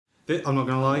I'm not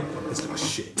going to lie, this looks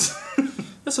shit.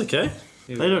 That's okay.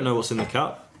 They don't know what's in the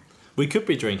cup. We could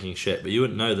be drinking shit, but you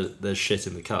wouldn't know that there's shit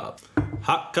in the cup.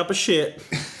 Hot cup of shit.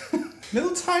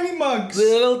 Little tiny mugs.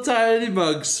 Little tiny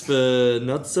mugs for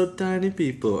not so tiny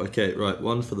people. Okay, right,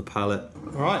 one for the palate.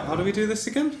 Alright, how do we do this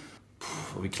again?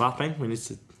 Are we clapping? We need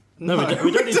to... No,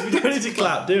 we don't need to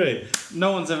clap, do we?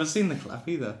 No one's ever seen the clap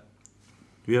either.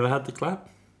 Have you ever had the clap?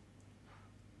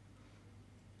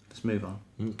 Let's move on.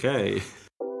 Okay.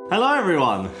 Hello,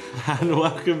 everyone, and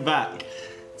welcome back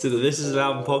to the This Is an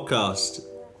Album podcast.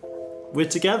 We're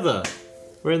together.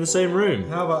 We're in the same room.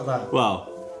 How about that? Well,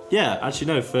 yeah, actually,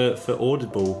 no, for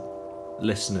Audible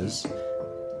listeners,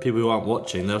 people who aren't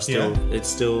watching, it's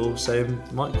still same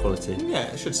mic quality. Yeah,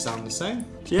 it should sound the same.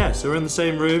 Yeah, so we're in the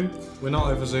same room. We're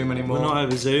not over Zoom anymore. We're not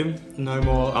over Zoom. No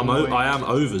more. I am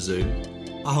over Zoom.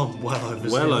 Oh, well over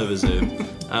Zoom. Well over Zoom.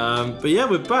 But yeah,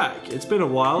 we're back. It's been a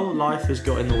while. Life has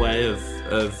got in the way of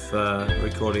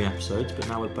recording episodes, but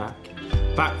now we're back.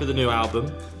 Back with a new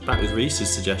album. Back with Reese's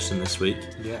suggestion this week.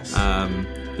 Yes.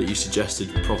 That you suggested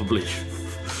probably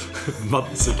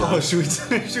months ago. Oh, should we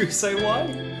say why?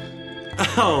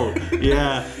 Oh,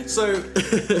 yeah. So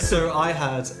I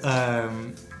had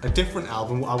a different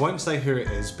album. I won't say who it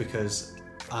is because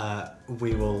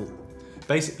we will...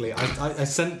 Basically, I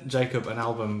sent Jacob an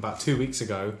album about 2 weeks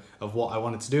ago of what I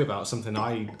wanted to do about something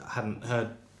I hadn't heard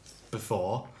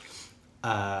before,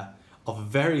 of a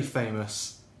very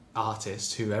famous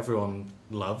artist who everyone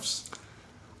loves.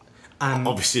 And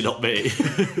obviously not me.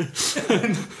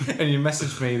 and you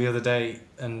messaged me the other day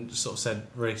and sort of said,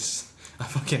 Reese, I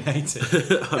fucking hate it.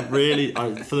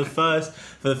 For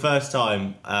the first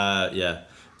time,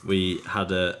 we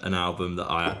had an album that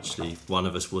one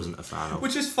of us wasn't a fan of.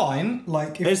 Which is fine.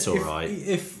 Like, it's alright.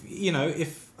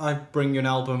 If I bring you an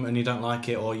album and you don't like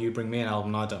it, or you bring me an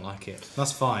album and I don't like it,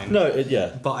 that's fine. No,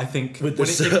 yeah. But I think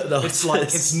it's like,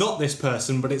 it's not this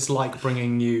person, but it's like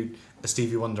bringing you a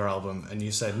Stevie Wonder album and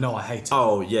you say, no, I hate it.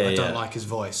 Oh, yeah, I don't like his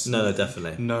voice. No,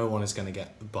 definitely. No one is going to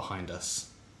get behind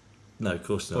us. No, of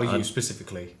course not. Or you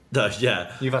specifically. No,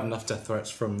 yeah. You've had enough death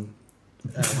threats from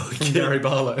Gary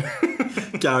Barlow.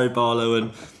 Gary Barlow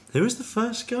and... Who was the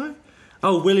first guy?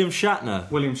 Oh, William Shatner.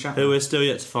 Who we're still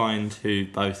yet to find who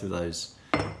both of those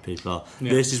people are.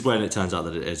 Yeah. This is when it turns out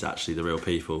that it is actually the real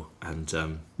people.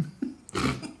 And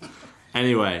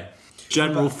anyway,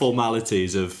 general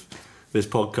formalities of this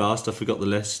podcast. I forgot the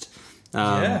list.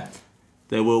 There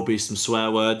will be some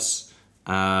swear words.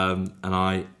 And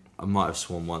I might have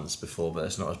sworn once before, but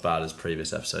it's not as bad as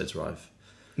previous episodes where I've...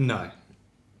 No.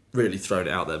 Really thrown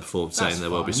it out there before saying there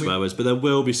will be swear words, but there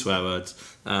will be swear words.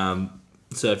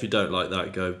 So if you don't like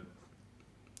that, go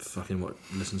fucking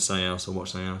listen to something else or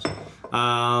watch something else.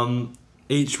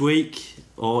 Each week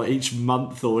or each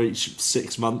month or each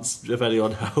 6 months, depending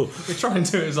on how... We try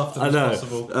and do it as often as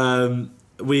possible.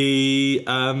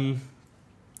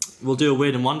 We'll do a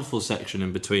weird and wonderful section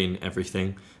in between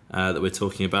everything that we're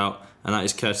talking about, and that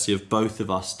is courtesy of both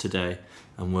of us today,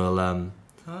 and we'll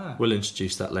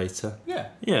introduce that later.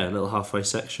 Yeah, a little halfway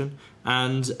section.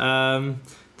 And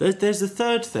there's the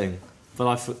third thing, but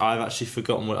I've actually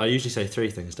forgotten what... I usually say 3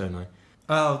 things, don't I?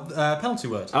 Oh, penalty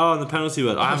word. Oh, and the penalty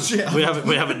word. We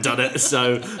haven't done it,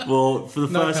 so for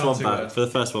the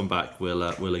first one back,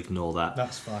 we'll ignore that.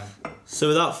 That's fine. So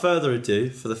without further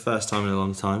ado, for the first time in a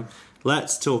long time,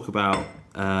 let's talk about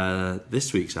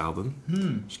this week's album,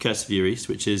 which is courtesy of you, Reese,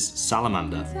 which is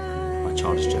Salamander by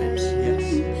Childish Japes.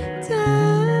 Yes.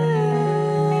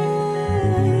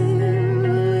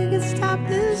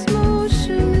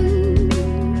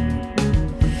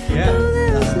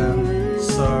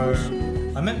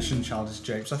 I mentioned Childish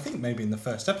Japes, I think maybe in the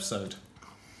first episode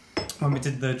when we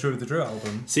did the Drew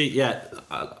album. See, yeah,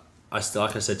 like I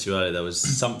said to you earlier, there was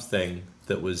something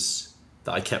that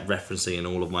I kept referencing in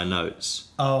all of my notes.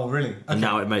 Oh, really? Okay. And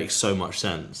now it makes so much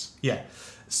sense. Yeah.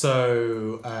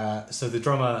 So the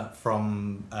drummer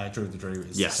from Drew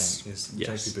is the same, is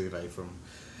JP Bouvet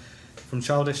from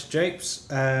Childish Japes.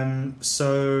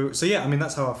 So yeah, I mean,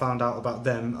 that's how I found out about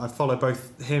them. I follow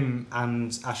both him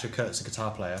and Asher Kurtz, a guitar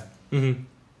player. Mm-hmm.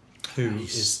 Who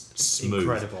is smooth.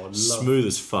 Incredible. Smooth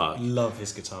as fuck. Love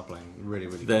his guitar playing. Really,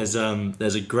 really There's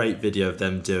a great video of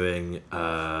them doing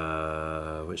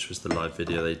which was the live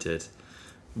video they did,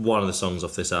 one of the songs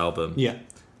off this album. Yeah.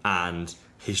 And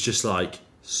he's just like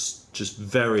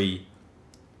very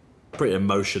pretty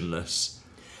emotionless.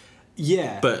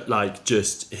 Yeah. But like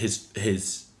just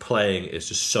his playing is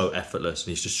just so effortless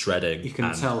and he's just shredding. You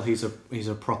can tell he's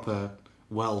a proper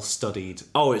well-studied...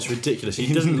 Oh, it's ridiculous.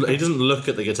 He doesn't look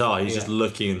at the guitar. He's just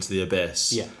looking into the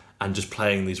abyss. Yeah. And just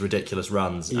playing these ridiculous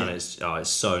runs, and it's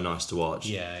so nice to watch.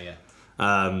 Yeah.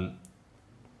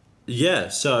 Yeah,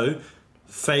 so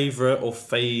favourite of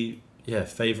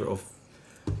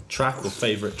track or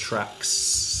favourite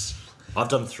tracks. I've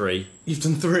done 3. You've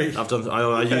done 3.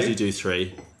 I usually do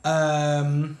 3.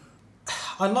 I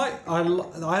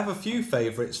have a few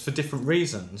favourites for different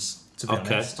reasons, to be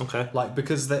honest. Okay. Like,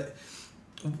 because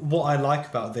what I like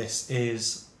about this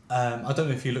is I don't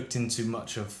know if you looked into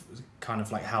much of kind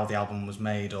of like how the album was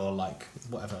made or like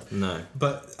whatever. No.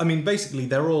 But I mean, basically,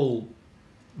 they're all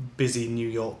busy New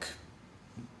York,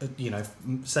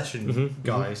 session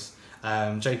guys.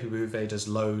 JP Bouvet does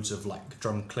loads of like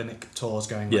drum clinic tours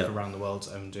going around the world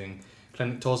doing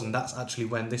clinic tours, and that's actually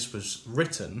when this was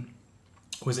written.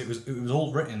 It was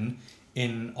all written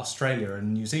in Australia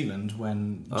and New Zealand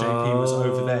when JP was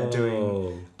over there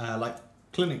doing like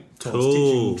clinic tours,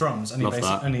 teaching drums,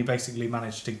 and he basically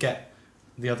managed to get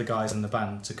the other guys in the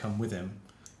band to come with him.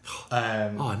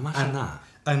 Imagine that.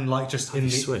 And like just That'd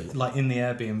be sweet. like in the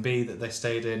Airbnb that they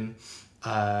stayed in,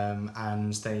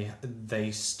 and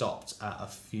they stopped at a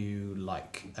few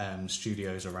like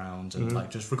studios around and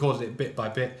like just recorded it bit by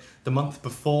bit. The month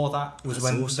before that was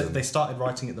when awesome. they started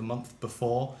writing it. The month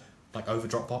before, like over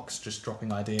Dropbox, just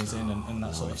dropping ideas in and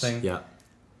that sort of thing. Yeah.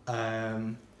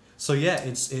 So yeah,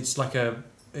 it's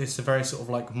a very sort of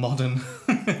like modern.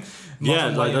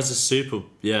 Like that's a super.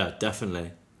 Yeah,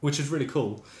 definitely. Which is really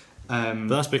cool. But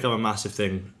that's become a massive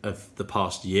thing of the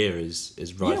past year is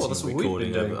writing and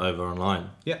recording over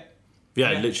online. Yeah.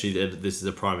 Literally, this is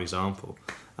a prime example.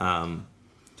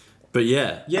 But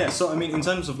yeah. Yeah, so I mean, in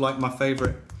terms of like my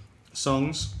favourite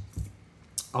songs,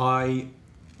 I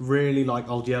really like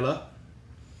Old Yeller.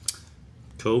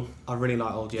 Cool. I really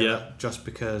like Old Yeller just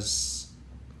because...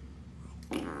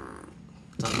 I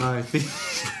don't know.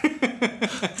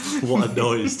 What a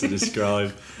noise to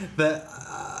describe.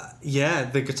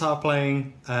 The guitar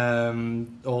playing,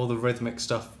 all the rhythmic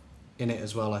stuff in it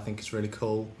as well, I think is really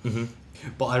cool. Mm-hmm.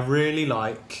 But I really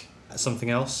like Something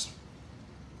Else.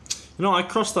 I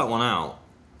crossed that one out.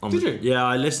 Did you? Yeah,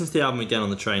 I listened to the album again on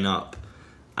the train up,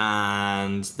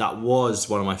 and that was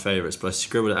one of my favourites, but I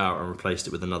scribbled it out and replaced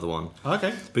it with another one.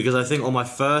 Okay. Because I think on my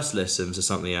first listen to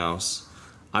Something Else,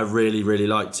 I really, really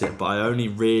liked it, but I only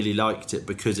really liked it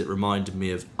because it reminded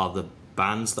me of other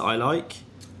bands that I like.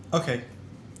 Okay.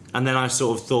 And then I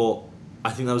sort of thought, I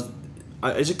think that was...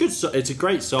 It's a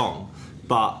great song,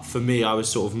 but for me, I was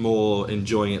sort of more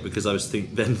enjoying it because I was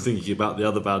thinking about the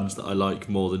other bands that I like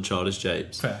more than Childish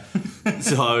Japes. Fair.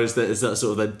 So that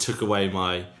sort of then took away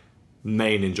my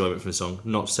main enjoyment from the song.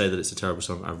 Not to say that it's a terrible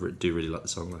song. I do really like the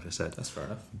song, like I said. That's fair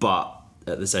enough. But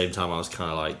at the same time, I was kind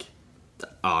of like,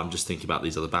 I'm just thinking about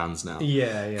these other bands now.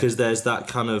 Yeah. Because there's that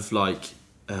kind of like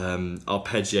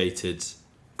arpeggiated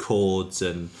chords,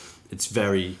 and it's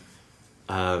very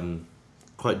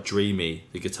quite dreamy,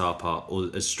 the guitar part, or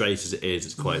as straight as it is,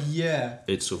 it's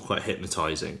sort of quite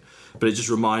hypnotising. But it just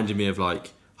reminded me of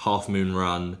like Half Moon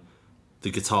Run,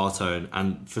 the guitar tone,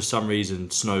 and for some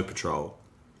reason Snow Patrol.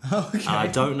 Okay. And I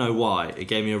don't know why, it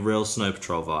gave me a real Snow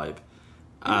Patrol vibe.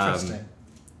 Interesting.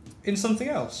 In Something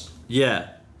Else? Yeah.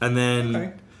 And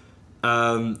then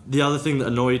the other thing that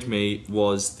annoyed me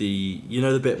was the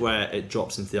bit where it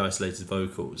drops into the isolated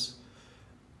vocals,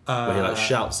 where he like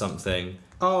shouts something.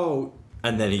 Oh.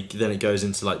 And then it goes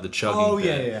into like the chugging. Oh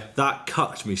bit. yeah. That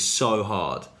cucked me so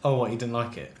hard. Oh, what, you didn't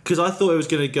like it? Because I thought it was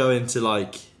going to go into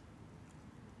like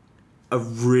a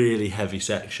really heavy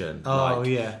section. Oh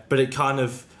yeah. But it kind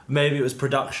of, maybe it was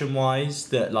production wise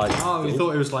that like. Oh, you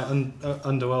thought it was like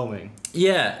underwhelming.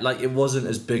 Yeah, like it wasn't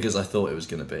as big as I thought it was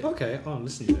going to be. Okay, I'll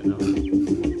listen to it now.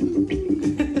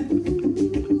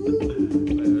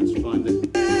 Let's find it.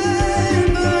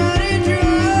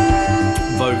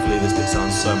 Vocally, this bit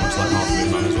sounds so much like Half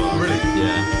Moon Man as well. Really?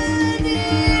 Yeah.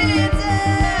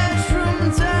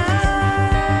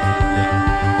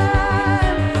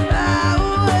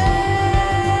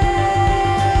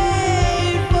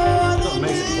 Got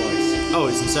amazing voice. Oh,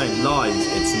 it's insane. Live,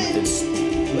 it's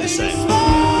insane.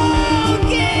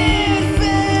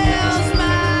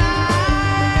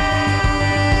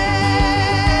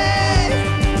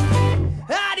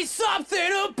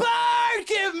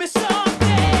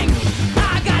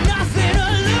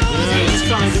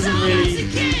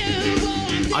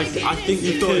 I think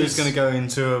you thought it was going to go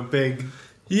into a big...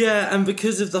 Yeah, and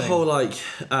because of the whole, like,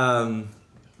 when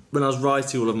I was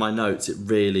writing all of my notes,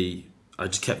 I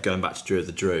just kept going back to Drew of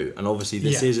the Drew. And obviously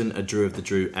this isn't a Drew of the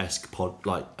Drew-esque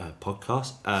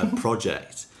podcast,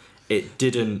 project. It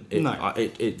didn't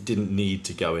need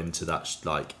to go into that,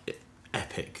 like,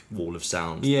 epic wall of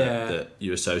sound that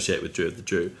you associate with Drew of the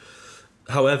Drew.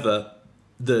 However,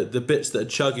 the bits that are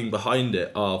chugging behind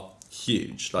it are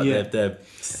huge. Like they're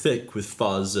thick with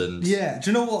fuzz and... Yeah, do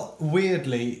you know what?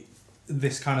 Weirdly,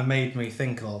 this kind of made me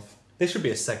think of. This should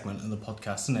be a segment in the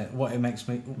podcast, isn't it? What it makes us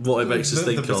think of.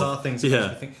 The bizarre things. That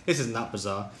makes me think. This isn't that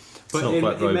bizarre, but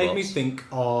it made me think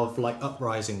of like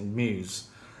Uprising Muse.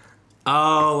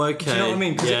 Oh, okay. Do you know what I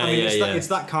mean? 'Cause Yeah, it's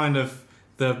that kind of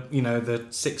the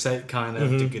 6/8 kind of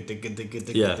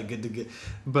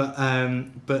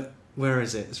but where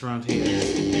is it? It's around here.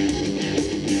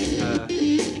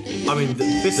 I mean,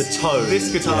 the tone.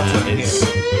 This guitar tone is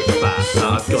fat.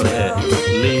 I've got it here.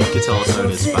 Lead guitar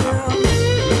tone is fat.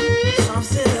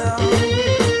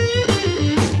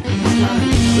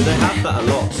 But they have that a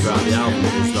lot throughout the album.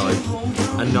 It's like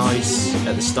a nice,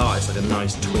 at the start, it's like a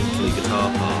nice twinkly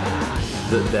guitar part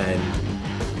that then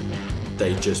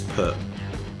they just put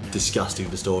disgusting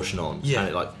distortion on, and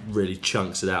it like really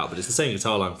chunks it out. But it's the same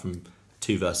guitar line from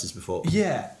 2 verses before.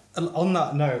 Yeah. And on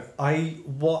that note,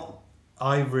 what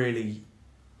I really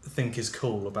think is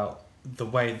cool about the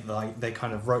way they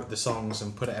kind of wrote the songs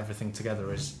and put everything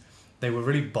together is they were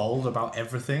really bold about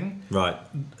everything. Right.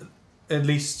 At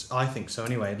least I think so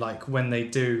anyway. Like when they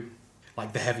do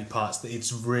like the heavy parts, that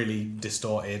it's really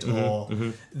distorted, or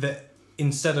that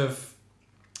instead of,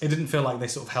 it didn't feel like they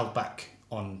sort of held back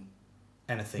on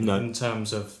anything in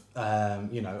terms of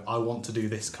I want to do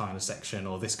this kind of section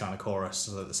or this kind of chorus,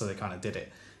 so they kind of did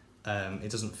it. It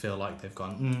doesn't feel like they've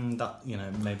gone that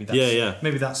maybe that's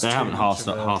maybe that's they too haven't much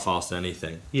of a- half-assed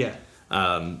anything. Yeah.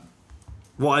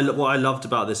 What I loved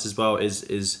about this as well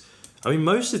is I mean,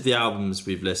 most of the albums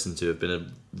we've listened to have been a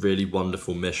really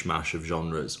wonderful mishmash of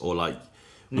genres, or like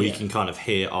we can kind of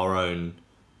hear our own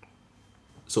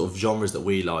sort of genres that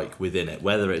we like within it,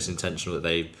 whether it's intentional that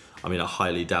I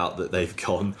highly doubt that they've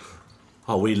gone,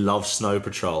 oh, we love Snow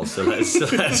Patrol, so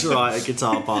let's write a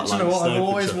guitar part like what Snow I've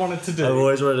always Patrol. wanted to do? I've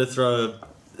always wanted to throw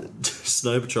a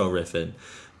Snow Patrol riff in.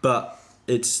 But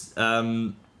it's,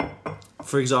 for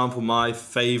example, my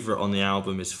favourite on the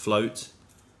album is Float.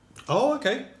 Oh,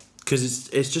 okay. Because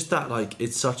it's just that, like,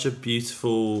 it's such a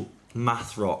beautiful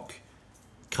math rock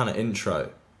kind of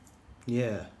intro.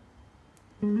 Yeah.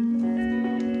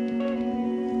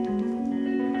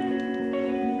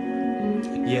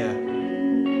 Yeah.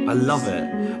 I love it,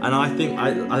 and I think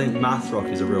math rock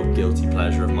is a real guilty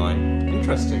pleasure of mine.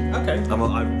 Interesting. Okay.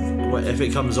 If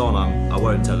it comes on, I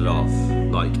won't turn it off,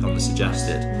 like on the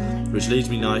suggested, which leads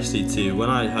me nicely to when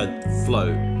I heard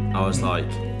Float. I was like,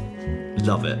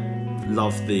 love it,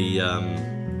 love the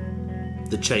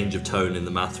change of tone in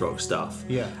the math rock stuff.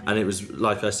 Yeah. And it was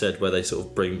like I said, where they sort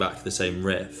of bring back the same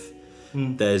riff.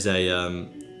 There's a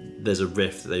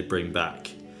riff that they bring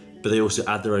back, but they also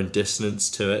add their own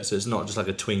dissonance to it, so it's not just like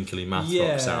a twinkly math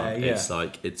rock sound. It's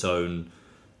like its own.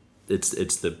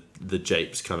 It's the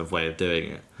Japes kind of way of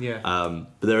doing it. Yeah.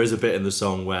 But there is a bit in the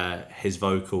song where his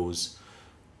vocals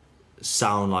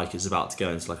sound like it's about to go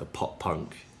into like a pop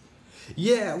punk.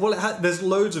 Yeah. Well, there's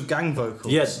loads of gang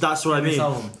vocals. Yeah, that's what I mean.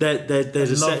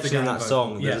 There's a section in that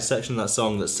song. Yeah. There's a section in that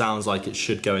song that sounds like it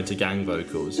should go into gang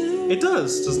vocals. It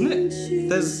does, doesn't it?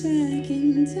 There's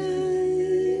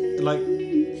like.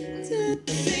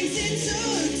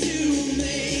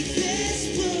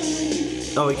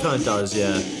 Oh, it kind of does,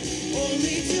 yeah.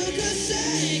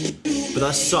 But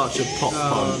that's such a pop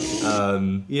punk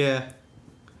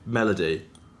melody.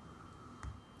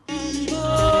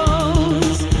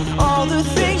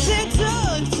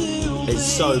 It's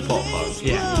so pop punk.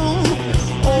 Yeah.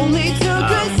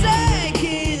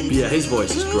 But yeah, his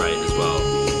voice is great as well.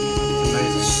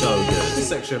 Amazing. So good. This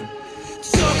section.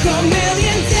 Do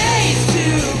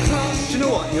you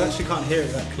know what? You actually can't hear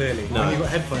it that clearly. No. When you've got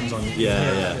headphones on, you can hear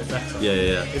it a bit better.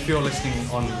 Yeah. If you're listening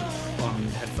on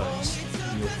headphones,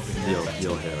 you'll probably hear it better.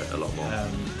 You'll hear it a lot more.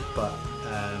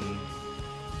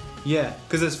 Yeah,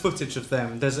 because there's footage of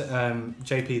them. There's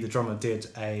JP, the drummer, did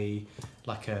a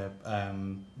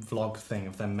vlog thing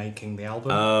of them making the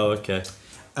album. Oh, okay.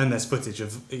 And there's footage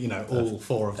of all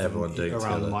four of them everyone doing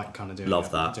around together. the mic, kind of doing Love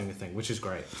that. doing a thing, which is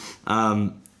great.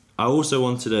 I also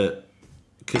wanted to,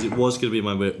 because it was going to be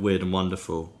my Weird and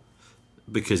Wonderful,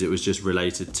 because it was just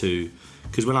related to,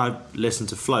 because when I listened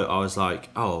to Float, I was like,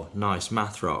 oh, nice,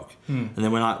 math rock. And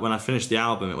then when I finished the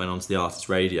album, it went onto the artist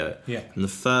radio. Yeah. And the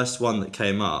first one that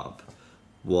came up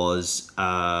was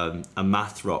a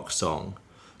math rock song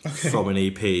from an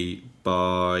EP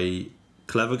by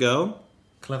Clever Girl.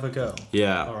 Clever Girl.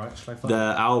 Yeah. All right. Shall I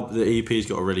find The EP's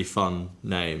got a really fun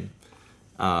name.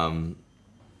 That's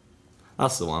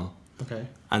the one. Okay.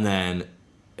 And then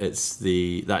it's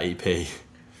that EP.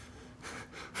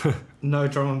 No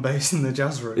drum and bass in the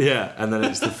jazz room. Yeah, and then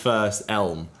it's the first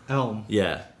Elm. Elm.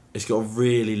 Yeah. It's got a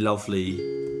really lovely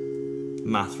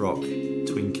math rock,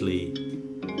 twinkly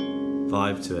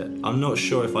vibe to it. I'm not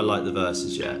sure if I like the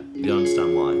verses yet. You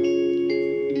understand why?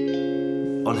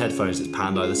 on headphones it's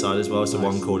panned either side as well, so Nice.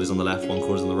 one chord is on the left, one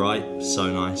chord is on the right.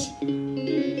 So nice.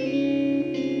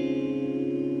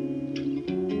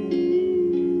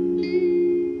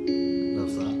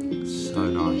 Love that. So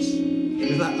nice.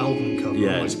 Is that album cover?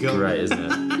 Yeah, Oh my it's God. great, isn't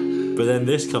it? But then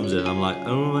this comes in, and I'm like,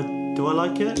 oh, do I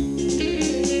like it? Oh,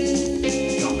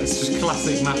 it's just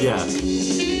classic math. Yeah.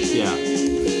 Yeah.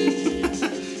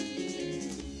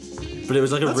 But it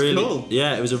was like That's it cool.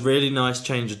 was a really nice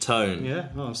change of tone. Yeah,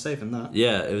 oh, I'm saving that.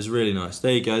 Yeah, it was really nice.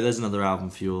 There you go. There's another album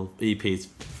for your EP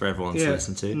for everyone to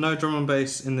listen to. No Drum and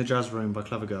Bass in the Jazz Room by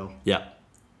Clever Girl. Yeah.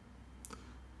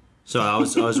 So I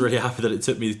was really happy that it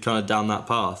took me kind of down that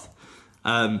path.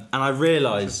 And I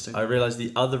realised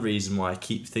the other reason why I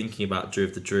keep thinking about Drew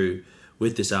of the Drew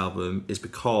with this album is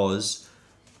because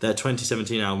their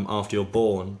 2017 album After You're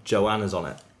Born, Joanna's on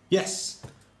it. Yes.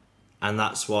 And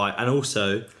that's why, and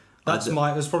also That's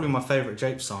probably my favourite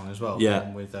Japes song as well. Yeah. The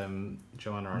one with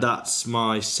Joanna on it. that's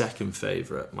my second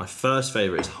favourite. My first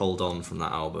favourite is Hold On from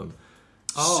that album.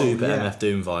 Oh, Super yeah. MF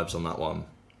Doom vibes on that one.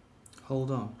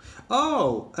 Hold on.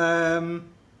 Oh,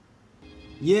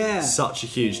 yeah. Such a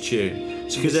huge tune.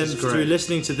 Because This then is great. through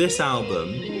listening to this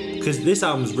album, because this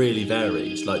album's really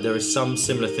varied. Like there are some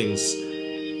similar things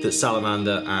that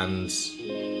Salamander and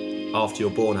After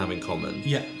You're Born have in common.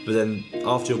 Yeah. But then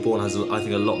After You're Born has, I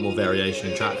think, a lot more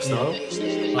variation in track style.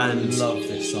 I And love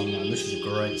this song, man. This is a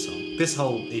great song. This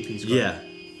whole EP is great. yeah.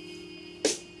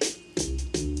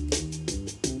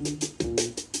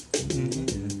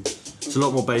 It's a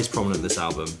lot more bass prominent this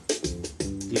album.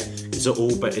 Yeah. It's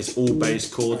all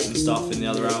bass chords and stuff in the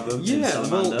other album. in Yeah,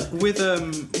 Salamander. well,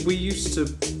 with we used to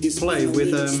play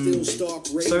with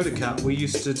Soda Cat. We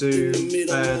used to do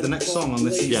the next song on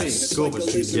this EP, Yes.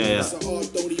 Gorba's. Yeah.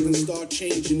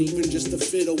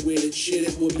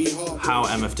 How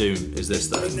MF Doom is this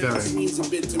though?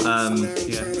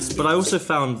 Very. Yeah. But I also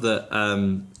found that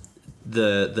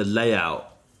the layout,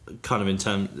 kind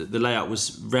of the layout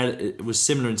was it was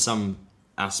similar in some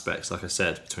aspects, like I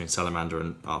said, between Salamander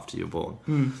and After You're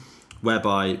Born,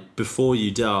 whereby Before You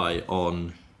Die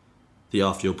on the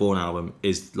After You're Born album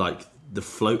is like the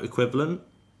float equivalent.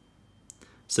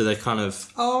 So they kind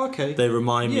of Okay. they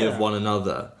remind me Yeah. of one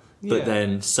another, but Yeah.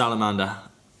 then Salamander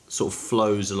sort of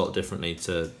flows a lot differently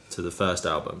to the first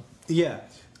album. Yeah.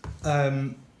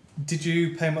 Did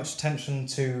you pay much attention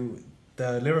to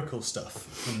the lyrical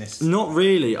stuff in this? Not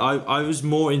really. I was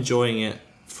more enjoying it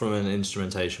from an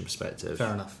instrumentation perspective,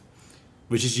 Fair enough.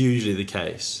 which is usually the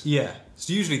case. Yeah, it's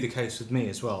usually the case with me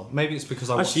as well. Maybe it's because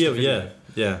I watched Actually, the video.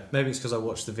 yeah. Maybe it's because I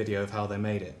watched the video of how they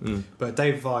made it. But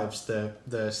Dave Vibes,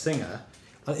 the singer,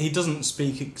 he doesn't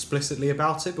speak explicitly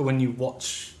about it, but when you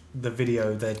watch the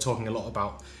video, they're talking a lot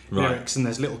about lyrics, and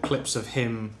there's little clips of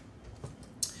him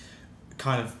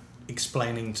kind of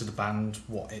explaining to the band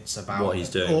what it's about, What he's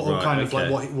doing, or right, kind of okay.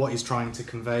 like what he's trying to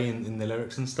convey in the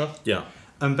lyrics and stuff. Yeah.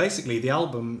 And basically, the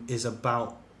album is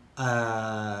about,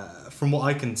 from what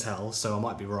I can tell, so I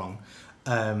might be wrong,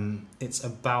 it's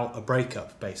about a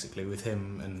breakup, basically, with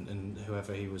him and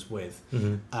whoever he was with.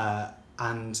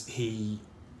 And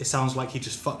it sounds like he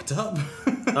just fucked up.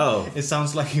 Oh. It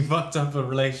sounds like he fucked up a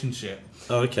relationship.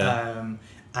 Okay.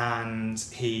 And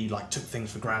he like took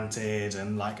things for granted,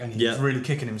 and he was really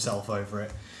kicking himself over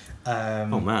it.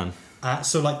 Oh man.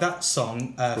 So like that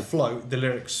song, Float, the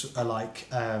lyrics are like,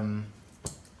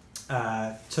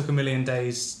 took a million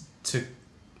days to.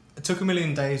 Something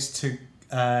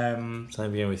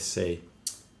beginning with C.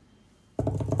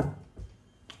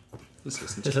 Let's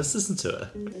listen Yeah, let's listen to it.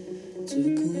 Took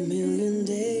a million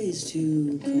days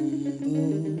to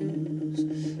compose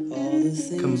all the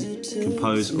things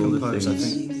Compose all the it took I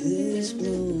things think. this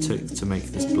bloom. to make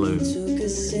this bloom. Took a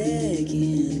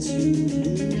second to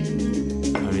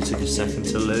Only took a second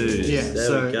to lose. Yeah. There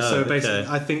So we go. so basically, Okay.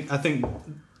 I think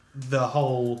the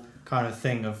whole kind of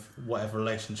thing of whatever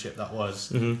relationship that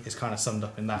was is kind of summed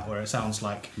up in that, where it sounds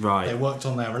like Right. they worked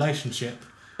on their relationship,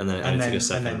 And then it and only then took a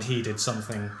second. he did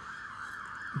something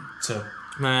to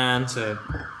Man. so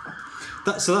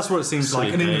that's what it seems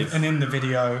like. Sweet And Dave. in the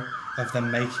video of them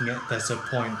making it, there's a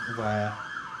point where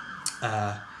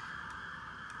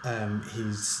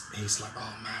he's like,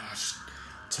 oh man, I just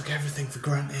took everything for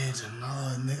granted,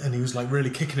 and he was like really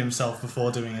kicking himself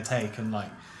before doing a take, and like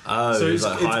Oh, So he's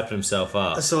it's- like it's- hyping himself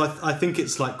up. so I think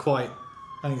it's like quite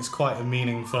a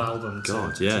meaningful album to,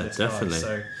 God, to yeah, this guy. definitely.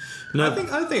 So No. I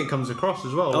think it comes across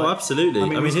as well. Oh, like, absolutely. I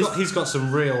mean, his- he's got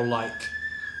some real like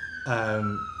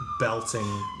belting.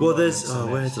 Well, moments there's. Oh,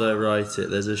 in where it. did I write it?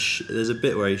 There's a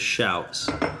bit where he shouts,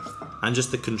 and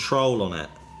just the control on it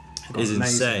Got is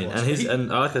amazing insane. watch. And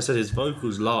like I said, his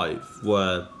vocals live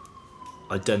were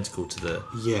identical to the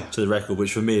Yeah. to the record,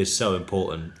 which for me is so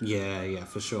important. Yeah,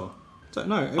 for sure. Don't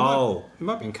know. It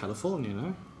might be in California,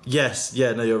 no? Yes,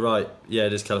 yeah, no, you're right. Yeah,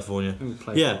 it is California.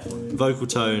 Yeah, vocal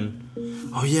tone.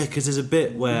 Oh yeah, because there's a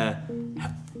bit where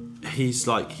he has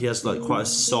quite a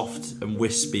soft and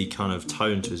wispy kind of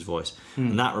tone to his voice,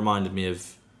 and that reminded me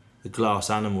of the Glass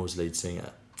Animals lead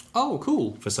singer. Oh,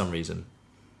 cool. For some reason.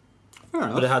 Fair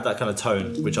enough. But it had that kind of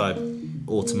tone, which I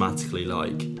automatically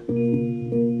like.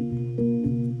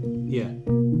 Yeah.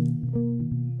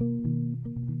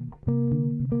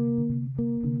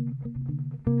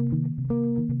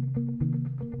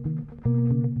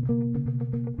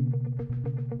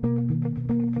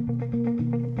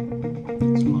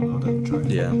 It's not hard to try.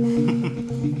 Yeah.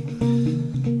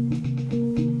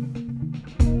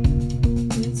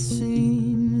 It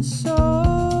seems so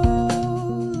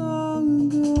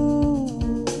long ago.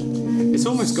 It's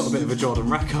almost got a bit of a Jordan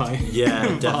Rackeye. Yeah,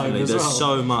 vibe definitely. as There's well.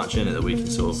 so much in it that we can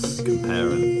sort of compare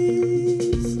and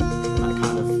That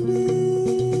kind of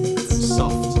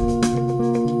soft.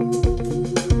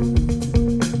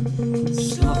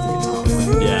 Just love the guitar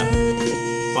player. yeah.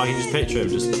 But I can just picture him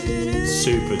just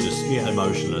super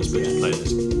emotionless, but just playing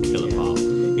this killer part.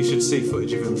 You should see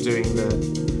footage of him doing the.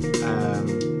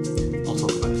 I'll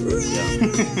talk about it. Yeah. I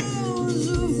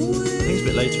think it's a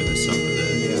bit later in this song that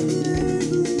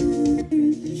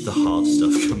the hard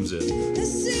stuff comes in.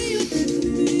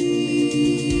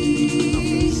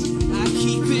 I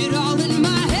keep it all in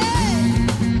my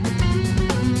head.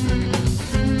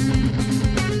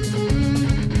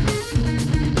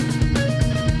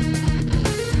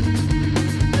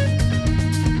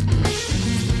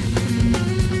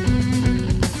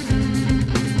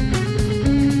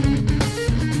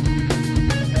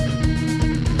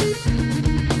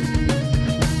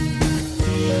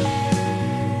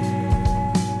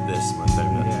 This is my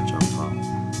favourite jump part.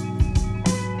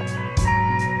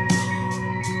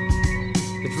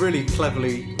 It's really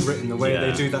cleverly written the way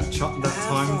they do that time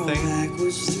thing,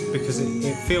 because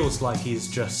it feels like he's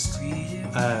just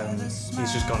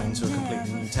gone into a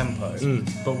completely new tempo.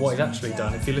 But what he's actually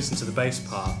done, if you listen to the bass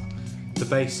part, the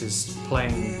bass is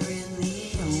playing.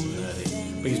 That's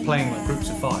nerdy, but he's playing like groups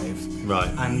of 5. Right.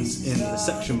 And in the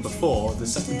section before, the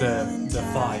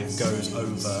 5 goes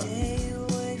over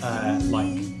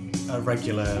like a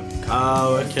regular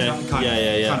kind of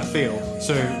feel.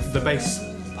 So the bass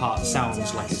part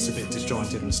sounds like it's a bit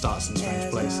disjointed and starts in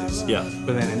strange places. Yeah.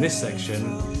 But then in this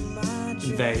section,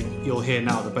 you'll hear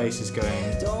now the bass is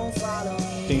going.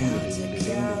 Ding, ding, ding, ding,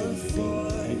 ding.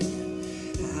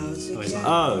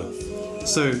 Oh.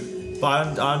 So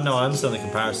But I understand the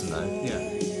comparison though. yeah.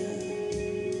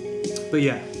 But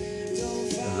yeah. I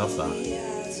love that.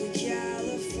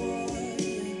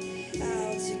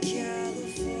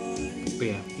 But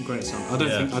yeah, great song. I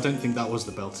don't think that was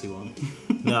the belty one.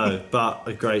 No, but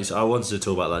a great. I wanted to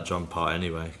talk about that drum part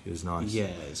anyway. It was nice. Yeah,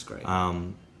 it's great.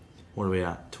 What are we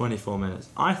at? 24 minutes.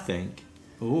 I think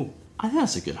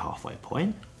that's a good halfway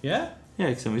point. Yeah. Yeah,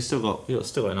 because we still got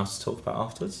enough to talk about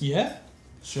afterwards. Yeah.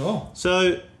 Sure.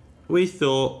 So we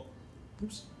thought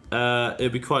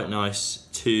it'd be quite nice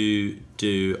to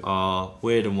do our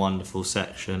weird and wonderful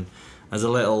section as a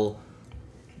little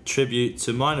tribute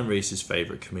to mine and Reese's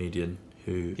favourite comedian,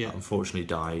 who unfortunately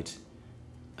died.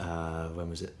 When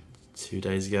was it? 2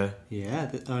 days ago.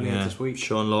 Yeah, only this week.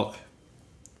 Sean Locke,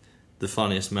 the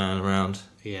funniest man around.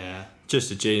 Yeah.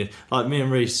 Just a genius. Like, me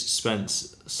and Reese spent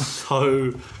just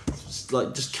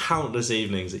countless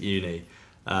evenings at uni,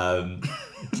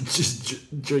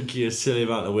 just drinking a silly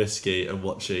amount of whiskey and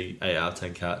watching 8 out of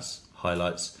 10 Cats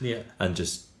highlights. Yeah. And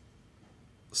just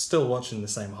Still watching the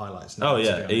same highlights now. oh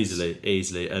yeah,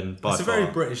 easily, and by it's a far, very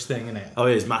British thing, isn't it? Oh,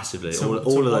 it is massively. To all of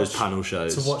watch- those panel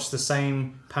shows. To watch the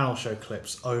same panel show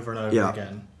clips over and over Yeah.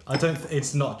 again. I don't.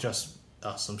 It's not just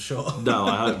us, I'm sure. No,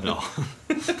 I hope not.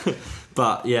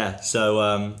 But yeah,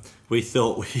 so we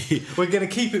thought We're gonna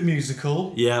keep it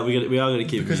musical. we are gonna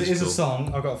keep Because it it is musical. a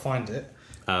song. I've got to find it.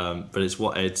 But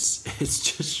it's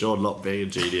just Sean Locke being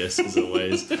a genius as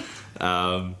always.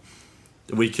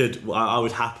 I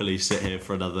would happily sit here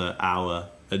for another hour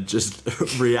and just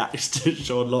react to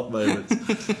Sean Locke moments.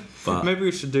 But Maybe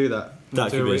we should do that.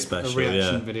 That Do could be a special,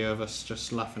 reaction yeah. video of us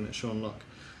just laughing at Sean Locke.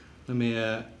 Let me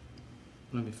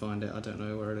find it. I don't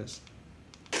know where it is.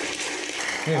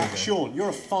 Here we go. Sean, you're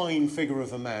a fine figure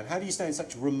of a man. How do you stay in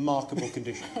such remarkable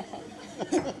condition?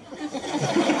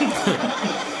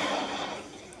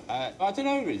 I don't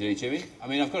know really, Jimmy. I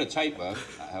mean, I've got a tapeworm.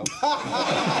 That helps.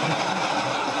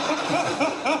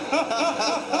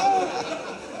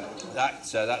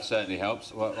 That certainly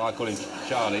helps. Well, I call him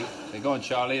Charlie. So go on,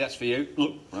 Charlie. That's for you.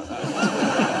 Look. Like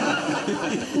that.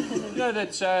 know that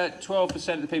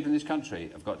 12% of the people in this country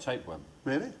have got tapeworm?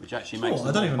 Really? Which actually makes Oh, them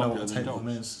I don't more even know popular what a than tapeworm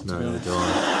dogs. is. To No, be neither honest. do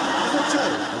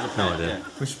I. No idea. Yeah.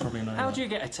 We should probably know. How that. do you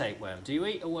get a tapeworm? Do you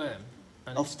eat a worm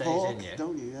and it Off stays pork, in you?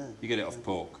 don't you? Yeah. You get it off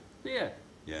pork. Yeah.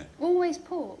 Yeah. Always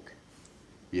pork.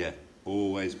 Yeah.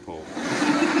 Always pork.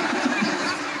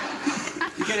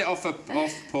 You get it off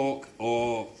pork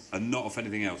and not off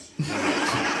anything else.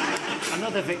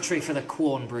 Another victory for the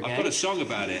Quorn Brigade. I've got a song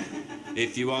about it.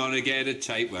 If you want to get a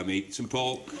tapeworm, eat some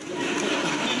pork.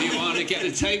 If you want to get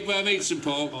a tapeworm, eat some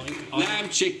pork. Lamb,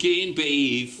 chicken,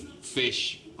 beef,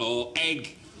 fish or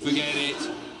egg. Forget it.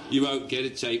 You won't get a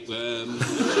tapeworm.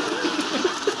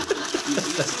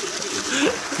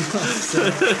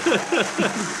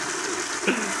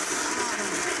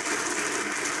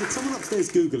 Could someone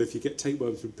upstairs Google if you get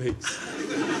tapeworms from pigs?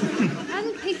 How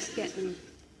do pigs get them?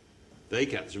 They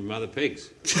get them from other pigs.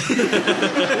 They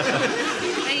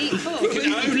eat pork. You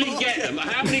can only get them.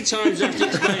 How many times do I have to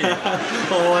explain it?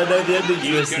 Oh, I know the ending to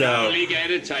You this can now. only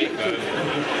get a tapeworm.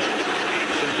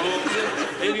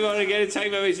 If you want to get a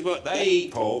tapeworm, eat some pork. They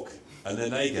eat pork, and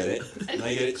then they get it, and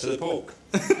they get it to the pork.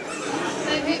 So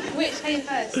which came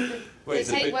first? The Wait,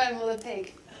 the big- tapeworm or the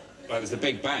pig? Well, it was the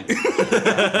Big Bang.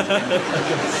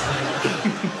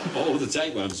 All the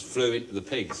tapeworms flew into the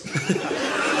pigs.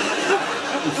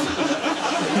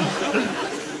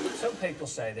 Some people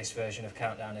say this version of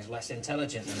Countdown is less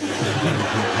intelligent than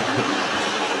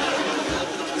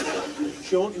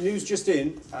Sean, news just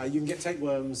in. You can get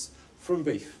tapeworms from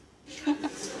beef.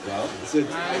 Well,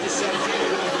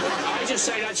 I just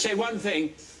say one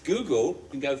thing. Google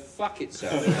can go fuck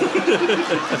itself.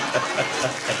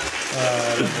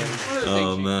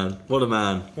 Oh man, what a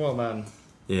man. What man?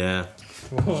 Yeah.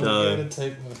 So, So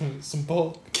take some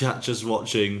pork. catch us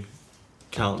watching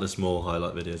countless more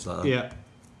highlight videos like that. Yeah.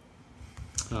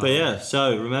 But yeah,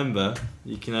 so remember,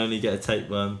 you can only get a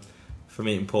tapeworm from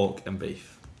eating pork and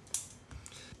beef.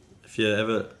 If you're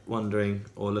ever wondering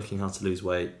or looking how to lose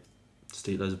weight, just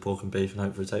eat loads of pork and beef and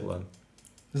hope for a tapeworm.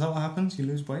 Is that what happens? You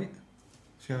lose weight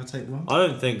if you have a tapeworm? I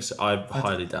don't think so. I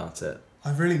highly doubt it.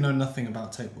 I really know nothing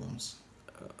about tapeworms.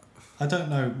 I don't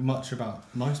know much about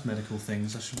most medical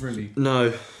things. I should really.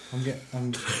 No,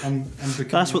 I'm becoming.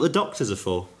 that's what the doctors are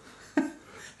for.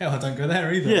 Hell, I don't go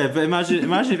there either. Yeah, but imagine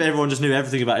if everyone just knew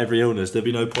everything about every illness. There'd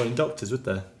be no point in doctors, would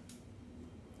there?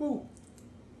 Well,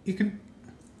 you can.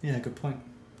 Yeah, good point.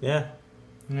 Yeah.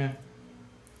 Yeah.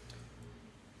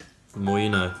 The more you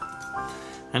know.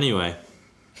 Anyway.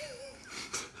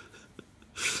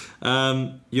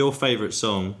 Your favourite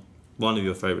song, one of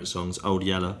your favourite songs, Old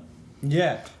Yeller.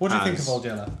 Yeah. What do you think Has- of Old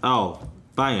Yeller? Oh,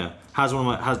 banger. Has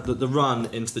the run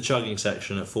into the chugging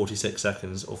section at 46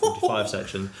 seconds or 45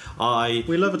 seconds.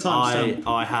 We love a timestamp.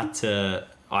 I had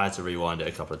to rewind it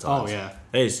a couple of times. Oh, yeah.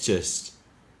 It's just.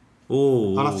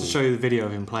 Oh. I'll have to show you the video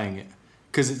of him playing it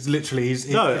because it's literally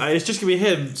No, it's just gonna be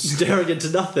him staring into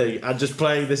nothing and just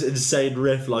playing this insane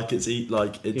riff like it's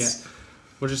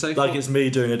What did you say? like it's me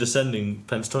doing a descending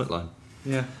pentatonic line.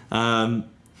 Yeah. I'm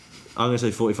gonna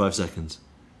say 45 seconds.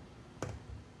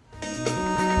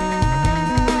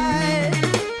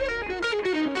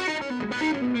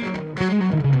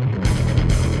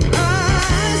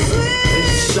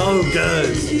 It's so good.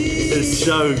 It's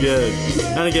so good.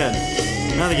 And again.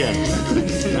 And again.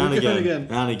 And again. again.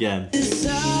 And again.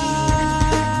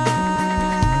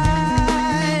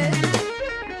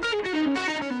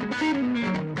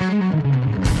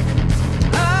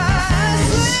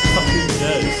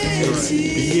 It's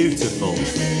beautiful.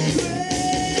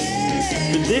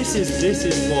 But this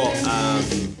is what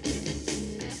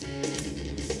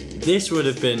this would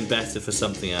have been better for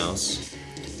something else.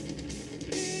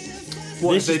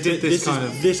 What if they did this kind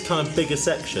of? this kind of bigger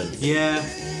section. Yeah.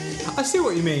 I see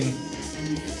what you mean.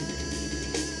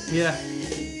 Yeah.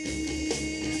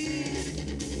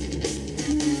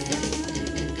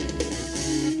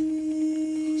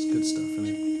 It's good stuff, isn't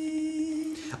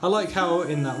it? I like how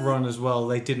in that run as well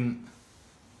they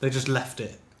just left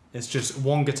it. It's just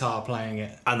one guitar playing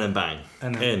it. And then bang.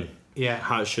 And then- in. Yeah.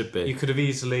 How it should be. You could have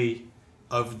easily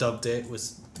overdubbed it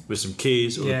with With some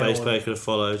keys or Yeah, the bass or- player could have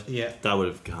followed. Yeah. That would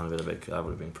have kind of been a bit. That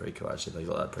would have been pretty cool. Actually, they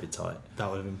got that pretty tight. That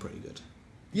would have been pretty good.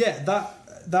 Yeah,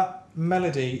 that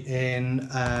melody in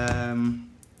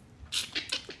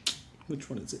which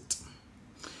one is it?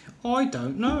 I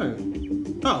don't know.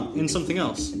 Oh, in something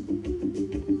else.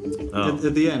 Oh,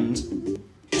 At the end.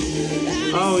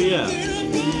 oh yeah.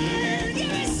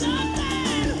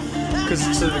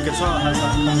 Because so the guitar has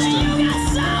that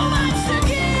constant.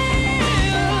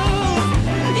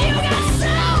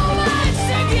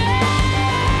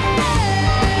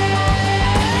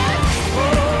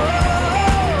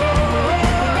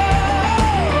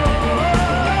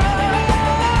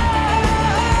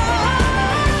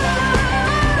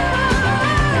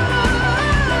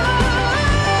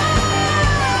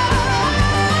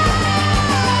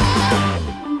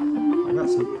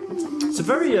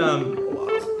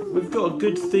 really, we've got a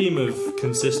good theme of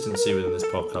consistency within this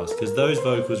podcast because those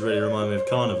vocals really remind me of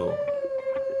Carnival.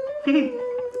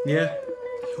 Yeah.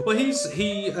 Well,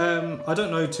 he. I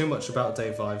don't know too much about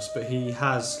Dave Ives, but he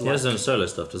has. He has his own solo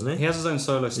stuff, doesn't he? He has his own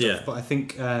solo stuff, Yeah. but I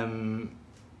think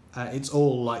it's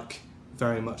all like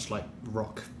very much like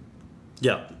rock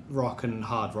and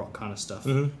hard rock kind of stuff.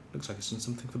 Mhm. Looks like it's done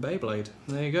something for Beyblade.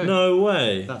 There you go. No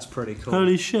way. That's pretty cool.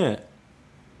 Holy shit.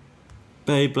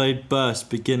 Beyblade Burst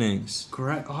Beginnings.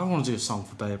 Correct. I want to do a song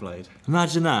for Beyblade.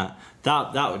 Imagine that.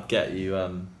 That would get you.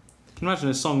 Can you imagine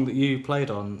a song that you played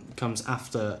on comes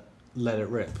after Let It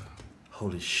Rip?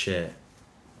 Holy shit.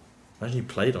 Imagine you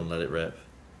played on Let It Rip.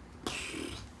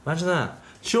 Imagine that.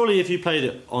 Surely if you played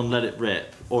it on Let It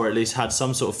Rip, or at least had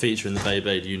some sort of feature in the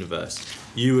Beyblade universe,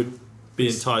 you would be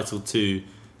entitled to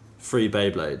free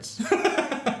Beyblades.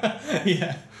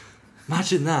 Yeah.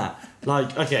 Imagine that.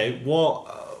 Like, okay,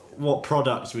 what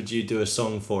product would you do a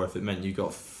song for if it meant you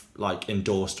got like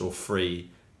endorsed or free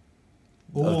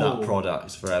of that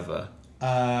product forever?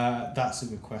 That's a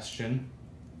good question.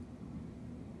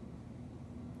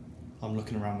 I'm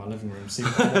looking around my living room, see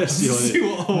what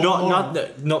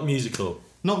Not musical.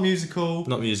 Not musical.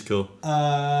 Not musical.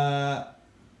 I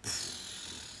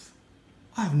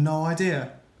have no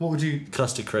idea. What would you?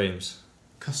 Custard creams.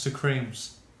 Custard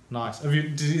creams. Nice. Have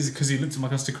you? Is it because you looked at my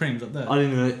custard creams up there? I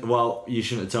didn't even. Well, you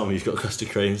shouldn't have told me you've got custard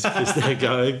creams because they're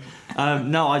going.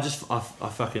 No, I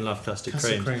fucking love custard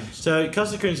creams. So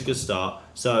custard creams is a good start.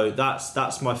 So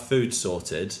that's my food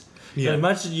sorted. Yeah. But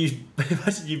imagine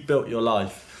you built your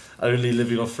life only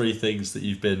living off free things that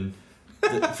you've been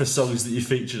for songs that you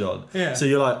featured on. Yeah. So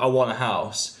you're like, I want a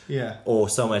house. Yeah. Or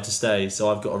somewhere to stay.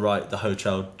 So I've got to write the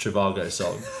Hotel Trivago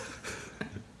song.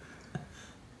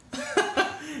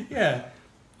 Yeah.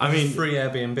 I mean, free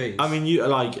Airbnbs. I mean, you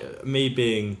like me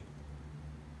being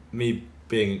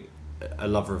a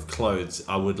lover of clothes.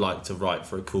 I would like to write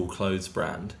for a cool clothes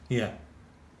brand. Yeah.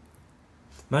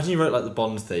 Imagine you wrote like the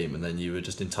Bond theme, and then you were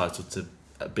just entitled to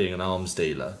being an arms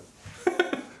dealer.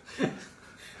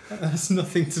 That's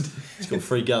nothing to do. It's got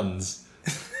free guns.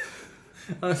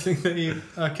 I think that you.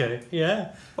 Okay.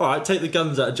 Yeah. All right, take the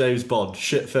guns out of James Bond.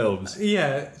 Shit films.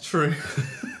 Yeah. True.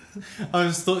 I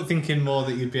was thinking more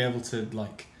that you'd be able to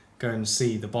like go and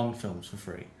see the Bond films for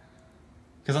free.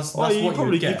 Because that's what you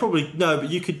probably no,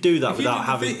 but you could do that without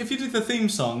having. If you did the theme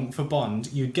song for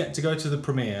Bond, you'd get to go to the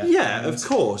premiere. Yeah, of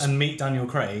course. And meet Daniel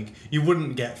Craig. You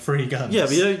wouldn't get free guns. Yeah,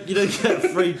 but you don't get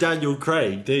free Daniel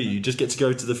Craig, do you? You just get to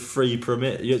go to the free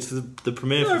premiere. You get to the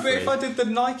premiere for free. No, but if I did the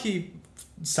Nike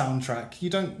soundtrack,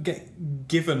 you don't get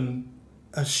given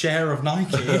a share of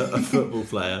Nike. A football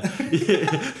player.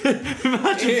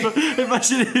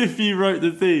 Imagine if you wrote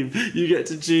the theme, you get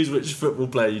to choose which football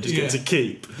player you just get to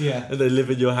keep. Yeah. And they live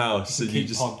in your house. And keep you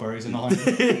just... Pogba, he's an Iron.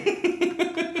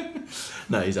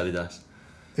 No, he's Adidas.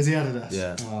 Is he Adidas?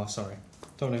 Yeah. Oh, sorry.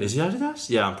 Don't even... Is he Adidas?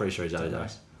 Yeah, I'm pretty sure he's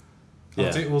Adidas.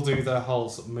 Yeah. We'll do the whole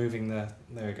sort of moving there.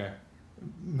 There we go.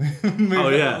 Oh,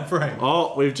 yeah.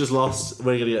 Oh, we've just lost.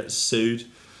 We're going to get sued.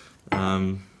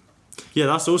 Yeah,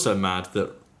 that's also mad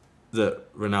that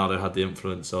Ronaldo had the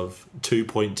influence of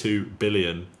 2.2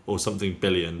 billion or something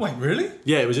billion. Wait, really?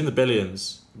 Yeah, it was in the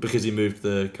billions because he moved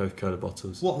the Coca-Cola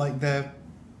bottles. What, like their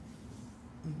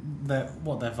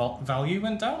value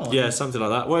went down? Or Yeah, something like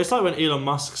that. Well, it's like when Elon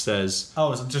Musk says...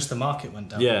 Oh, it's just the market went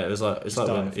down? Yeah, it's like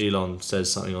when Elon says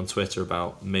something on Twitter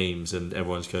about memes and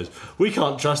everyone just goes, we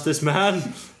can't trust this man!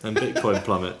 And Bitcoin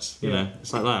plummets, you know,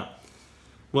 it's like that.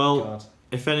 Well, God.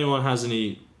 If anyone has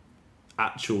any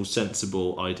actual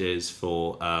sensible ideas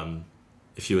for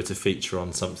if you were to feature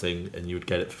on something and you would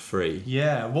get it for free.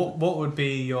 Yeah, what would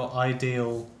be your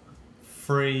ideal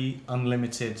free,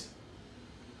 unlimited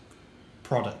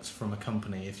product from a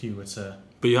company if you were to...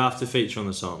 But you have to feature on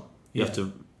the song. You have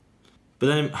to... But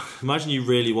then imagine you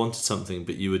really wanted something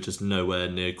but you were just nowhere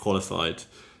near qualified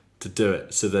to do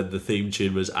it. So then the theme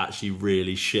tune was actually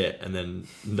really shit and then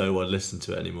no one listened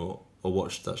to it anymore or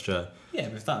watched that show. Yeah,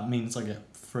 but if that means I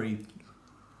get free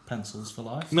pencils for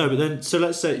life. No, but then, so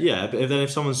let's say, yeah, but if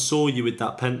someone saw you with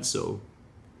that pencil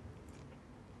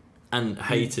and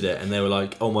hated it and they were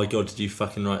like, oh my God, did you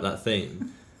fucking write that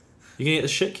theme? You're going to get the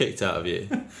shit kicked out of you.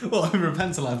 Well, over a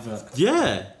pencil advert.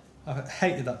 Yeah. I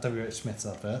hated that W.H. Smith's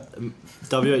advert.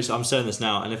 I'm saying this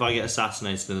now, and if I get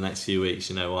assassinated in the next few weeks,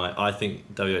 you know why? I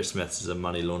think W.H. Smith's is a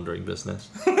money laundering business.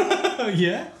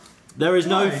 Yeah? There is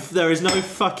no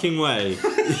fucking way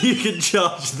you can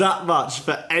charge that much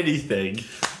for anything,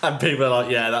 and people are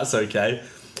like, yeah, that's okay.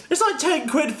 It's like 10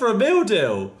 quid for a meal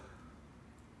deal.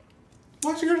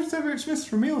 Why'd you go to W.H. Smith's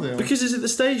for a meal deal? Because it's at the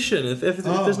station. If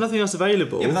there's nothing else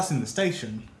available. Yeah, but that's in the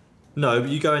station. No, but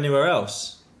you go anywhere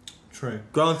else. True.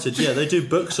 Granted, yeah, they do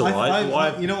books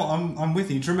alright. You know what? I'm with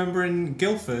you. Do you remember in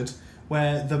Guildford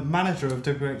where the manager of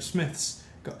WH Smith's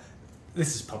got?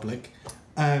 This is public.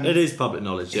 It is public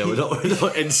knowledge. Yeah, we're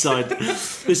not inside.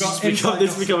 This has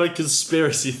become a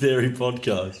conspiracy theory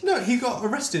podcast. No, he got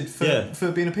arrested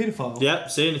for being a paedophile. Yeah,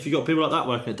 see, and if you got people like that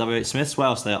working at WH Smith's, what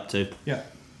else are they up to? Yeah.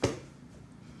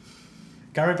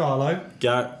 Gary Barlow.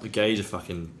 The gays are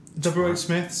fucking. WH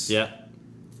Smith's. Yeah.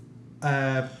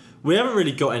 We haven't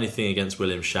really got anything against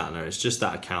William Shatner. It's just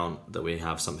that account that we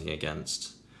have something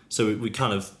against. So we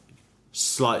kind of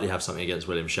slightly have something against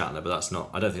William Shatner, but that's not.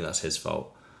 I don't think that's his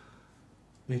fault.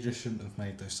 He just shouldn't have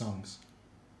made those songs.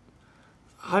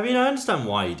 I mean, I understand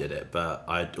why he did it, but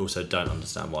I also don't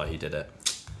understand why he did it.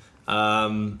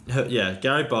 Yeah,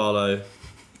 Gary Barlow,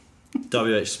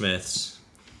 WH Smith's.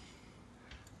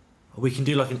 We can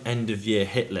do like an end of year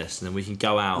hit list, and then we can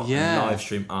go out and live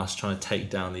stream us trying to take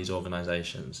down these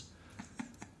organisations.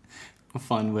 We'll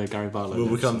find where Gary Barlow We'll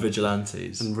lives become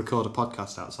vigilantes and record a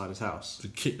podcast outside his house. to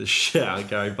kick the shit out of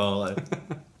Gary Barlow.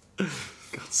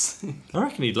 God's sake. I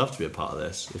reckon he'd love to be a part of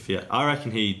this. I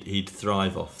reckon he'd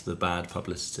thrive off the bad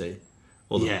publicity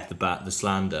or the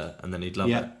slander, and then he'd love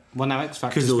it. Well, now X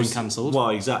Factor's been cancelled. Well,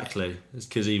 exactly. It's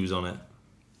because he was on it.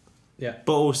 Yeah.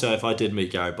 But also, if I did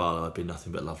meet Gary Barlow, I'd be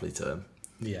nothing but lovely to him.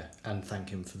 Yeah, and thank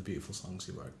him for the beautiful songs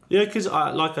he wrote. Yeah, because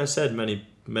like I said many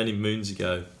moons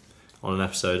ago on an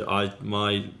episode,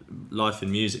 my life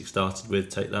in music started with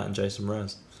Take That and Jason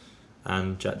Mraz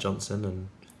and Jack Johnson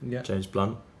and James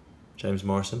Blunt. James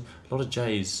Morrison. A lot of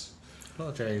J's. A lot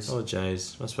of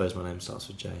J's. I suppose my name starts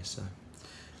with J, so.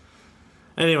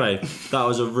 Anyway, that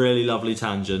was a really lovely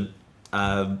tangent.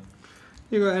 You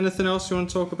got anything else you want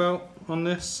to talk about on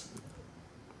this?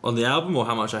 On the album, or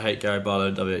how much I hate Gary Barlow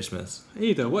and WH Smith?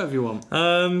 Either, whatever you want.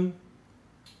 I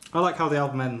like how the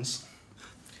album ends.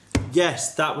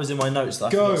 Yes, that was in my notes that I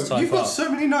forgot to type You've got up. so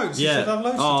many notes. Yeah. You should have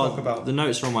loads to talk about. The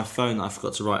notes are on my phone that I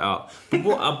forgot to write up.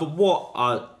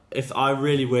 If I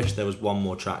really wish there was one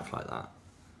more track like that.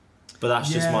 But that's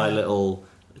just my little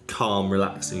calm,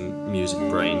 relaxing music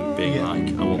brain being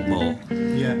like, I want more.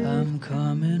 Yeah. I'm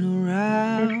coming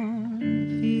around,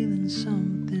 feeling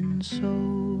something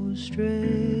so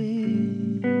strange.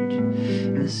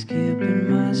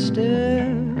 Skipping my step,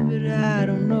 but I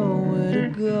don't know where to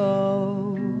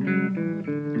go.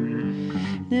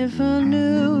 And if a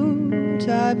new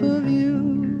type of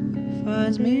you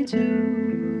finds me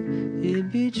too,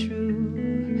 it'd be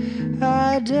true.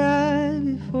 I'd die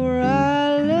before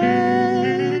I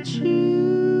let you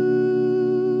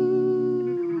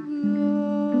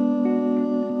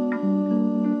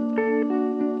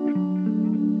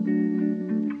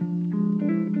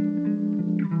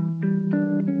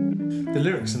The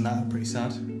lyrics in that are pretty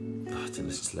sad. Oh, I didn't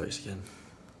listen to the lyrics again.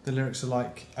 The lyrics are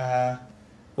like...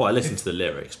 Well, I listened to the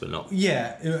lyrics, but not...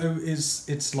 Yeah,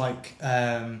 it's like...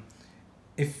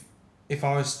 If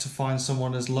I was to find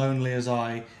someone as lonely as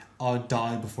I'd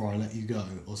die before I let you go,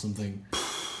 or something.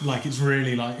 Like, it's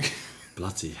really like...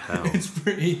 Bloody hell. It's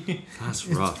pretty... That's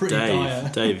it's rough. pretty dire.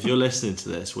 Dave, if you're listening to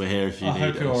this, we're here if you need us. I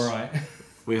hope you're alright.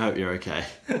 We hope you're okay.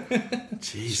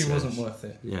 Jesus. She wasn't worth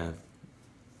it. Yeah.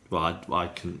 Well,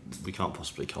 we can't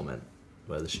possibly comment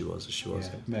whether she was or she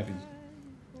wasn't. Yeah, maybe.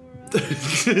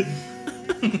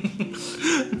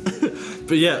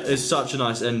 But yeah, it's such a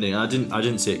nice ending. I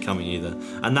didn't see it coming either.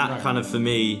 And that kind of, for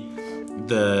me,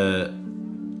 the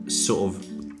sort of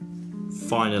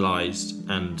finalised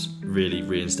and really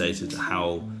reinstated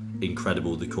how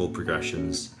incredible the chord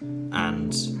progressions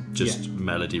and just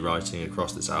melody writing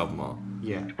across this album are.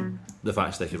 Yeah. The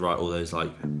fact that they could write all those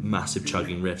like massive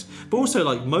chugging riffs. But also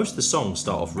like most of the songs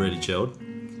start off really chilled.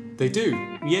 They do.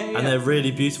 Yeah. And they're really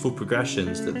beautiful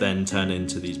progressions that then turn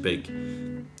into these big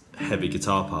heavy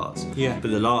guitar parts. Yeah.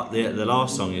 But the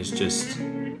last song is just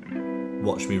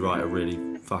watch me write a really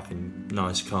fucking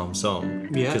nice calm song.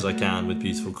 Yeah. Because I can with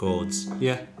beautiful chords.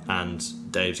 Yeah.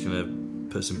 And Dave's gonna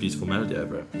put some beautiful melody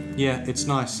over it. Yeah, it's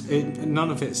nice. None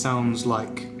of it sounds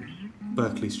like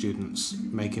Berkeley students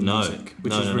making music,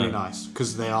 which is really nice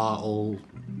because they are all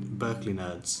Berkeley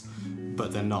nerds,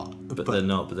 but they're not. But they're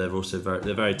not. But they're also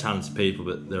they're very talented people,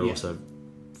 but they're also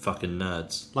fucking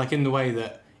nerds. Like in the way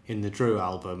that in the Drew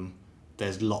album,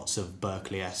 there's lots of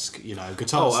Berkeley-esque,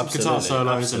 guitar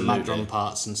solos and mad drum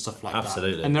parts and stuff like that.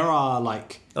 And there are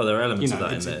there are elements of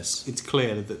that in this. It's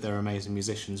clear that they're amazing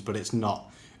musicians, but it's not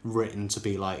written to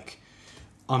be like,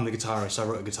 I'm the guitarist, I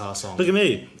wrote a guitar song. Look at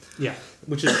me. Yeah,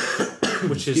 which is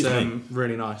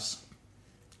really nice.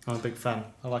 I'm a big fan.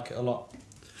 I like it a lot.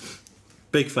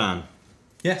 Big fan.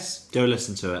 Yes. Go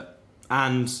listen to it.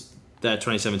 And their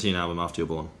 2017 album, After You're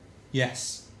Born.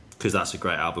 Yes. Because that's a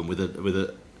great album with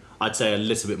a I'd say a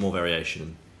little bit more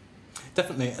variation.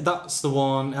 Definitely. That's the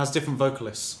one. It has different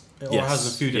vocalists. Or it has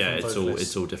a few different vocalists.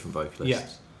 It's all different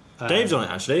vocalists. Yeah. Dave's on it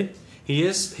actually. He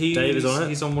is. Dave is on it.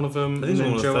 He's on one of them. I think he's on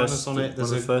one of the Joanna's first, on it. one of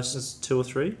the first 2 or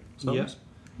 3 songs. Yeah.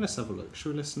 Let's have a look.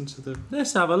 Should we listen to the...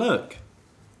 Let's have a look.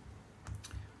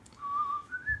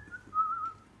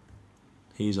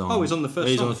 He's on. Oh, he's on the first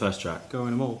He's song. on the first track.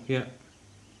 Going them all, yeah.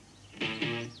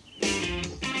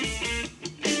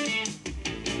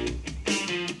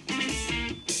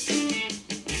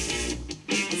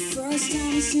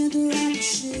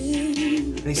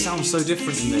 And he sounds so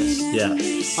different in this. Yeah.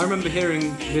 I remember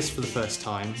hearing this for the first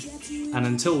time, and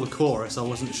until the chorus, I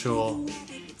wasn't sure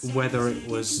whether it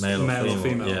was male or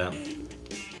female. Yeah.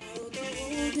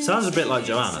 Sounds a bit like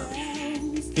Joanna.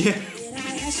 Yeah.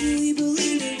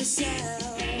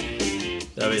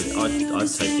 I mean, I'd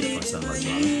take it if I sound like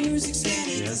Joanna.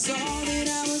 Yeah.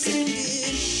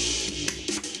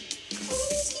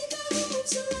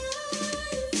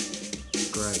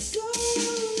 Great.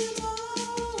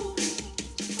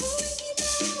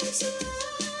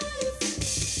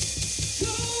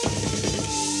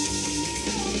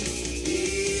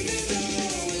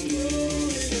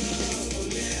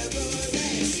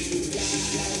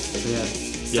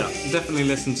 Yeah. Definitely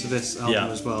listen to this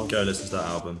album as well. Go listen to that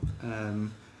album.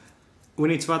 We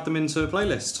need to add them into a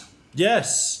playlist.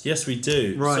 Yes, we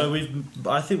do. Right. So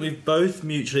I think we've both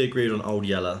mutually agreed on Old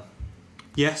Yeller.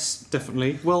 Yes,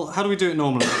 definitely. Well, how do we do it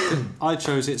normally? I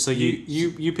chose it, so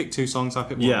you pick 2 songs, I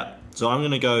pick one. Yeah. So I'm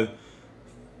gonna go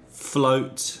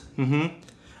Float. And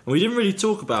we didn't really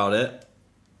talk about it,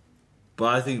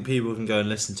 but I think people can go and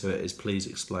listen to it. Is Please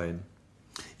Explain.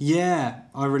 Yeah,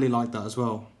 I really like that as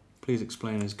well. Please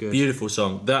Explain is good. Beautiful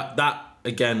song. That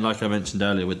again, like I mentioned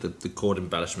earlier with the chord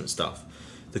embellishment stuff,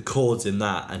 the chords in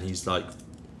that, and he's like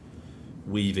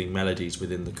weaving melodies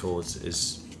within the chords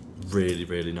is really,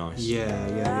 really nice. Yeah.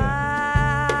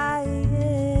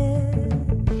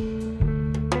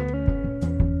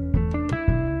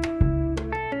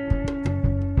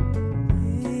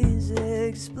 Please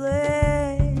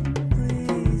explain.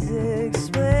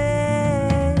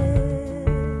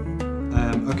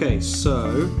 Okay,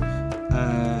 so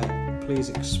Please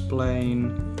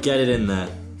Explain. Get it in there.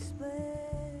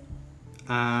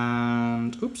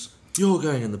 And oops. You're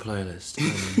going in the playlist.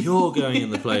 You're going in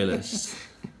the playlist.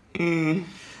 And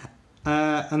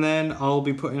then I'll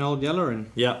be putting Old Yeller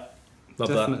in. Yeah, love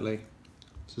Definitely.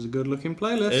 This is a good looking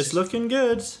playlist. that. It's looking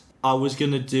good. I was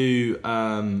gonna do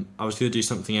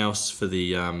something else for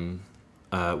the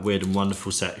Weird and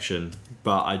Wonderful section,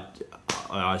 but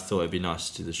I thought it'd be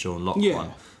nice to do the Sean Locke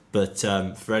one. But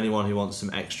for anyone who wants some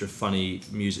extra funny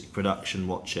music production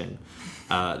watching,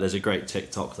 there's a great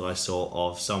TikTok that I saw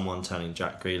of someone turning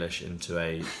Jack Grealish into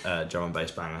a drum and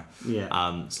bass banger.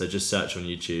 Yeah. So just search on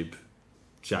YouTube,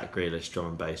 Jack Grealish drum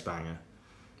and bass banger,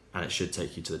 and it should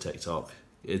take you to the TikTok.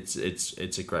 It's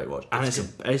a great watch, and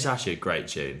it's actually a great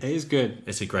tune. It is good.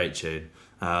 It's a great tune.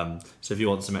 So if you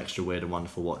want some extra Weird and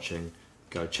Wonderful watching,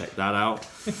 go check that out.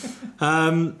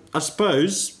 I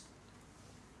suppose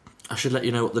I should let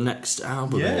you know what the next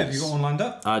album is. Yeah, have you got one lined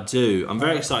up? I do. I'm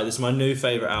very excited. This is my new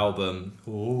favourite album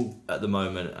Ooh. at the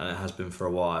moment, and it has been for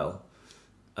a while.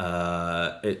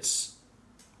 It's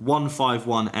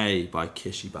 151A by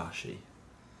Kishibashi.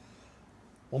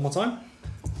 One more time?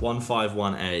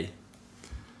 151A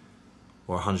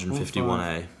or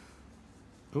 151A.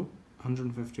 Oh,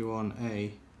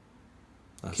 151A.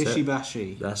 That's it.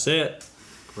 Kishibashi. That's it.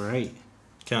 Great.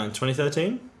 Count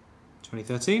 2013.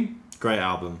 2013. Great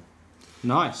album.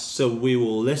 Nice. So we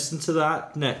will listen to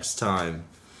that next time.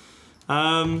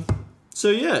 So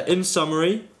yeah, in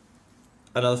summary,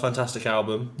 another fantastic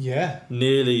album. Yeah.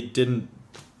 Nearly didn't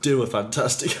do a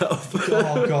fantastic album.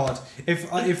 Oh God.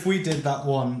 If we did that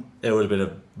one, That would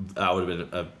have been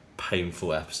a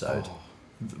painful episode. Oh.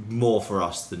 More for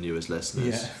us than you as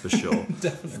listeners, Yeah. for sure.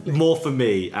 Definitely. More for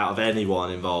me. Out of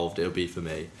anyone involved, it would be for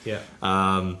me. yeah.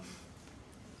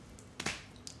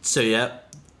 So yeah,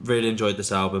 really enjoyed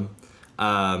this album.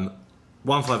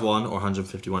 151 or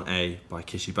 151A by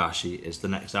Kishibashi is the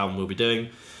next album we'll be doing,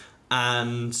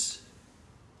 and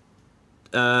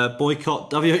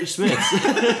boycott WH Smith.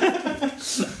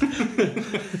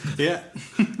 Yeah.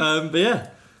 But yeah,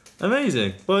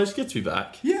 amazing. Well, it's good to be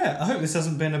back. Yeah. I hope this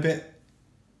hasn't been a bit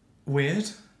weird.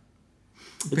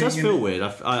 It does feel weird.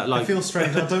 I feel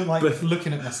strange. I don't like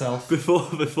looking at myself.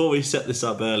 Before we set this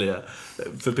up earlier,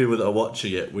 for people that are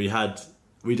watching it, we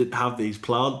didn't have these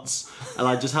plants, and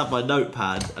I just had my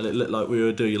notepad, and it looked like we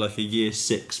were doing like a year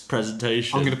 6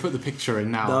 presentation. I'm going to put the picture in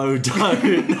now. No,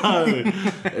 don't, no.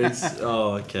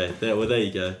 Okay. There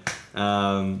you go.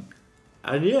 And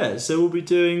yeah, so we'll be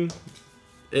doing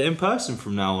it in person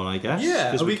from now on, I guess.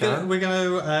 Yeah, 'cause we're can.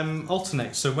 gonna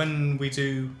alternate. So when we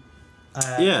do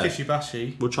Kishy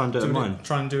Bashy, we'll try and do it at mine.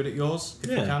 Try and do it at yours if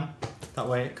you Yeah. can. That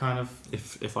way it kind of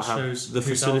If I have shows the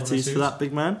whose album facilities it for is. that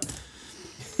big man,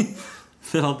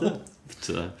 then I'll do it.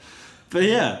 So, but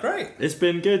yeah, Great. It's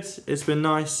been good. It's been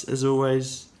nice as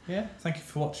always. Yeah, thank you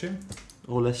for watching.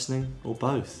 Or listening, or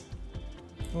both.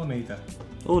 Or neither.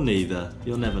 Or neither.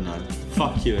 You'll never know.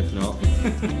 Fuck you if not.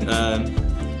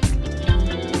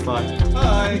 Bye.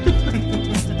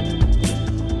 Bye.